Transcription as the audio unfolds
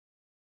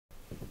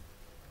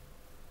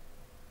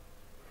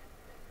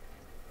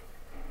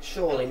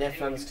Surely Ned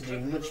Flanders could do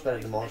much better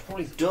than March.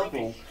 Probably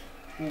double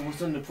what was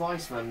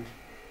underpriced then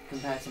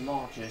compared to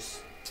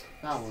March's.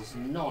 That was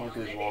not a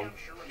good one.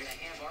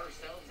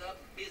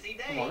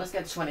 Come on, let's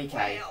get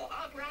 20k.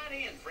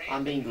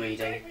 I'm being greedy.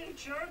 Take me to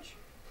church.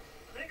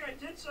 I think I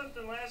did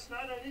something last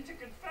night I need to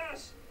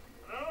confess.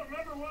 But I don't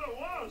remember what it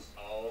was.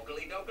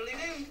 Oakley dokley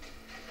doo.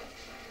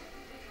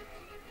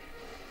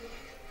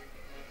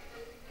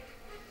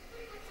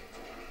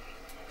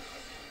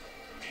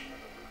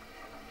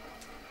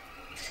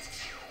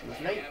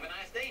 Lovely. Have a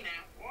nice day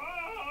now.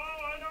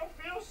 Whoa, I don't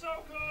feel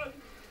so good.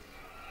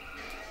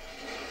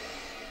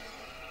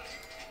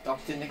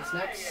 Dr. Nick's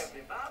next. Hi,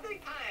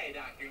 everybody. Hi,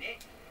 Dr. Nick.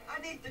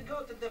 I need to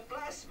go to the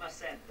plasma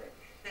center.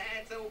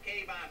 That's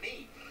okay by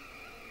me.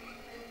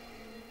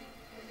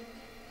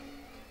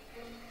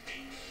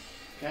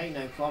 Okay,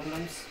 no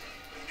problems.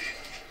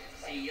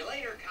 See you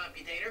later,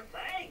 computator.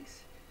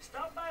 Thanks.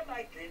 Stop by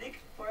my clinic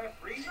for a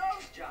free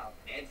nose job.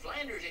 Ned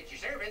Flanders at your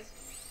service.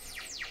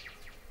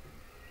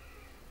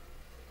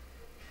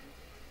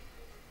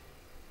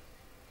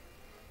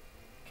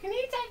 Can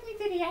you take me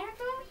to the airport?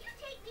 Will you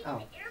take me to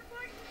the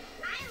airport?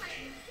 I like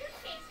the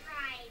suitcase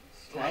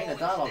ride. Okay, the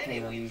dialogue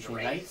came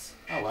unusually late.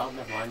 Oh well,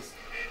 never mind.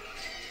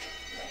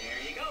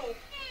 There you go.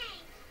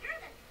 Thanks. You're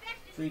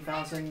the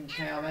bestest.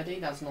 3,000k already,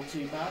 that's not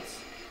too bad.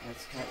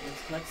 Let's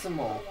collect some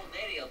more. Old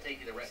Daddy'll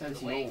take you the rest of the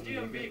 70 way. more.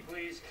 DMB,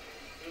 please.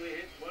 Really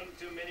hit one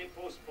too many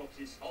post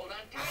boxes. Hold on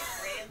tight,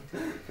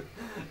 friend.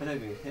 I don't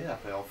even hear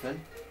that very often.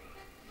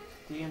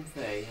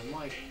 DMV, I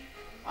might...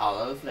 Oh,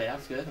 lovely,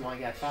 that's good. I might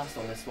get fast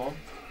on this one.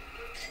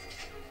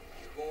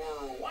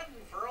 Score one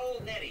for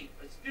old Nettie.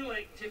 I still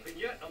ain't tipping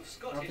yet. I'm I'll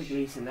Scottish. pick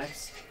Lisa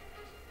next.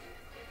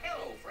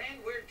 Hello, friend.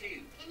 Where to?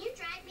 Can you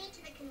drive me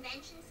to the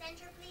convention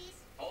center, please?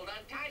 Hold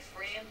on tight,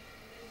 friend.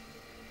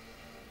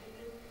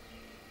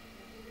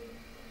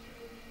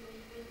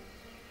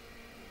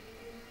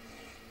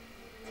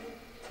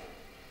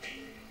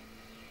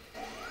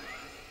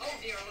 Oh,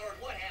 dear Lord,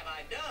 what have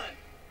I done?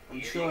 I'm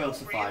Here sure you he'll go,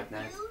 survive friend.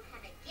 now. You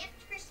have a gift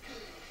for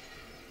speed.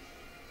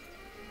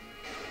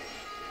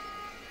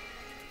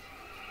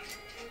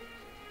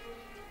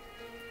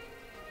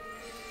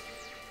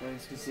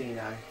 Jones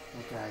Casino.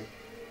 Okay.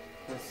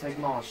 Let's take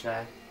Marsh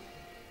there.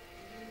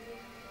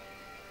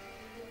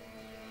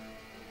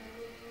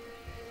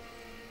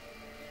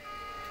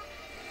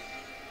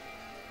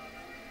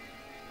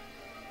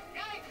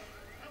 Yikes!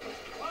 That was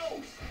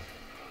close.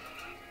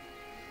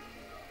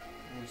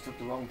 We just took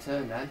the wrong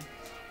turn then.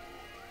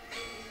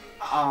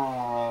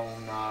 Oh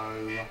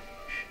no.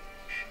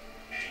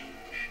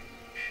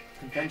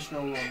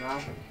 Conventional one now.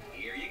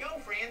 Here you go,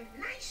 friend.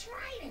 Nice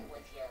riding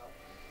with you.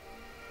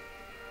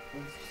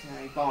 Let's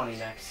say Barney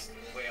next.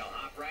 Well,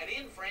 hop right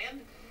in,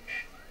 friend.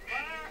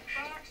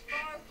 Box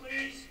bar,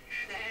 please.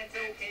 That's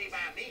okay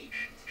by me.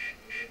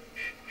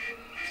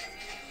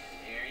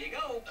 There you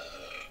go.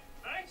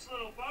 Thanks,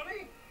 little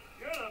buddy.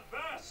 You're the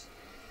best.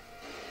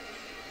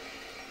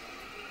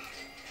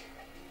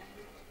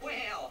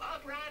 Well,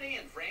 hop right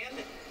in, friend.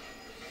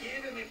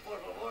 Lléveme por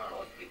favor al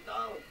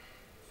hospital.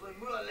 Soy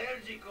muy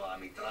alérgico a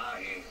mi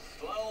traje.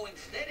 Slow and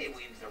steady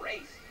wins the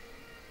race.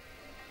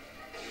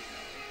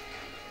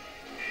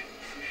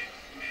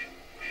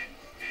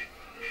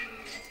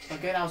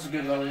 Okay, that was a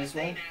good run on this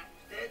one.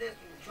 Usted es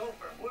un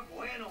chofer muy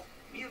bueno.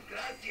 Mil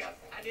gracias.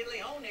 I diddly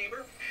ho,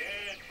 neighbor.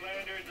 Ned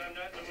Flanders, I'm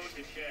not in the mood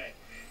to chat.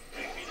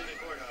 Take me to the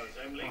courthouse.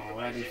 I'm late for my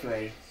Already shift.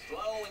 free.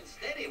 Slow and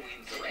steady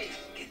wins the race.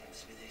 Get him,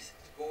 Smithers.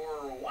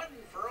 Score one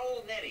for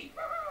old Nettie.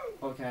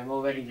 Okay, I'm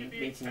already Should be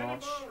a beating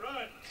March. cannonball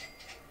run.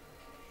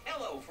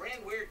 Hello, friend.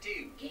 Where to?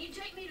 Can you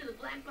take me to the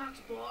Black Box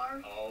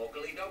Bar?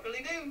 Oakley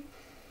dokley doo.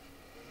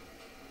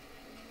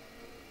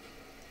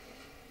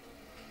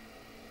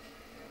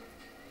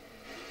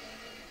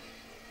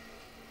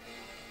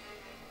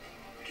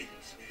 Get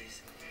him,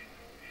 Smithers.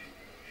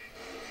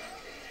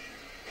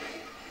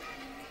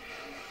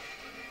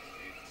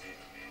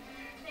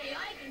 Hey,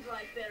 I can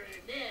drive better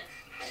than this.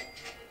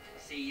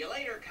 See you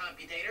later,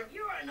 computator.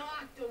 You're an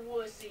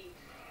octowussy.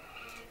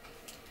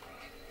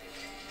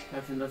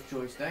 Have enough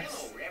choice next.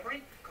 Hello,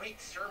 Reverend. Great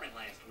sermon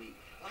last week.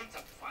 Lots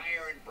of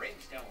fire and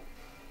brimstone.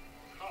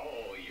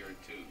 Oh, you're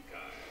too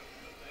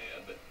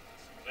kind, Ned.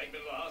 Take me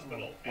to the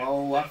hospital.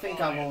 Well, I think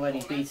I've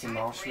already beaten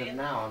Marsh, but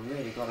now I'm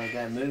really got to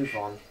get a move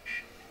on.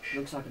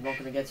 Looks like I'm not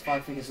going to get to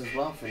 5 figures as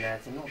well for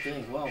Ned. I'm not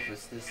doing well for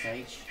this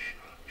stage.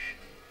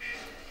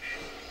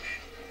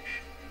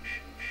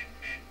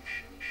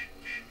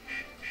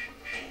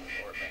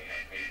 Or may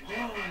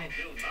I pay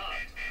you? Do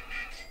not.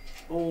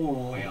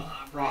 Oh, Well,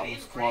 hop that right in,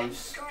 was friend.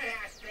 close.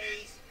 Courthouse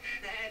space.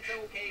 That's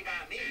okay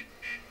by me.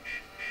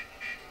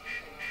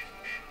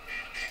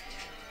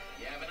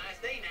 You have a nice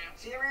day now.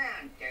 See you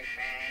around,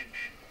 dirtbag.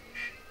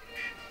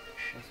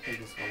 Let's pick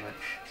this one next.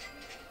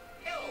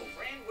 Hello,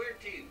 friend. Where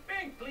to?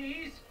 Bank,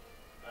 please.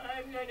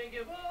 I'm gonna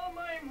give all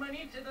my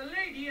money to the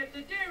lady at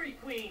the Dairy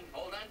Queen.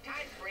 Hold on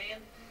tight,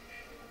 friend.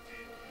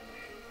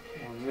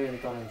 I really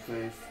got to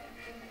improve.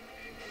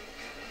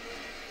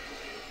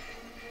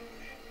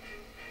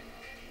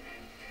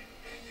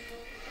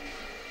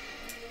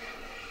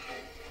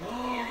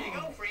 Here you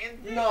go, friend.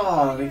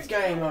 No, it's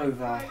game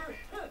over.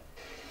 Not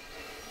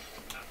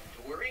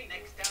to worry,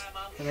 next time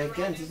I'll And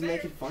again, doesn't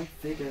make it 5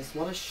 figures.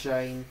 What a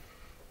shame.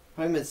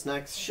 Homer's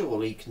next.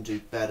 Surely he can do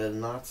better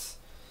than that.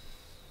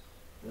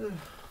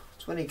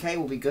 20k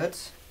will be good.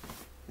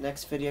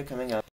 Next video coming up.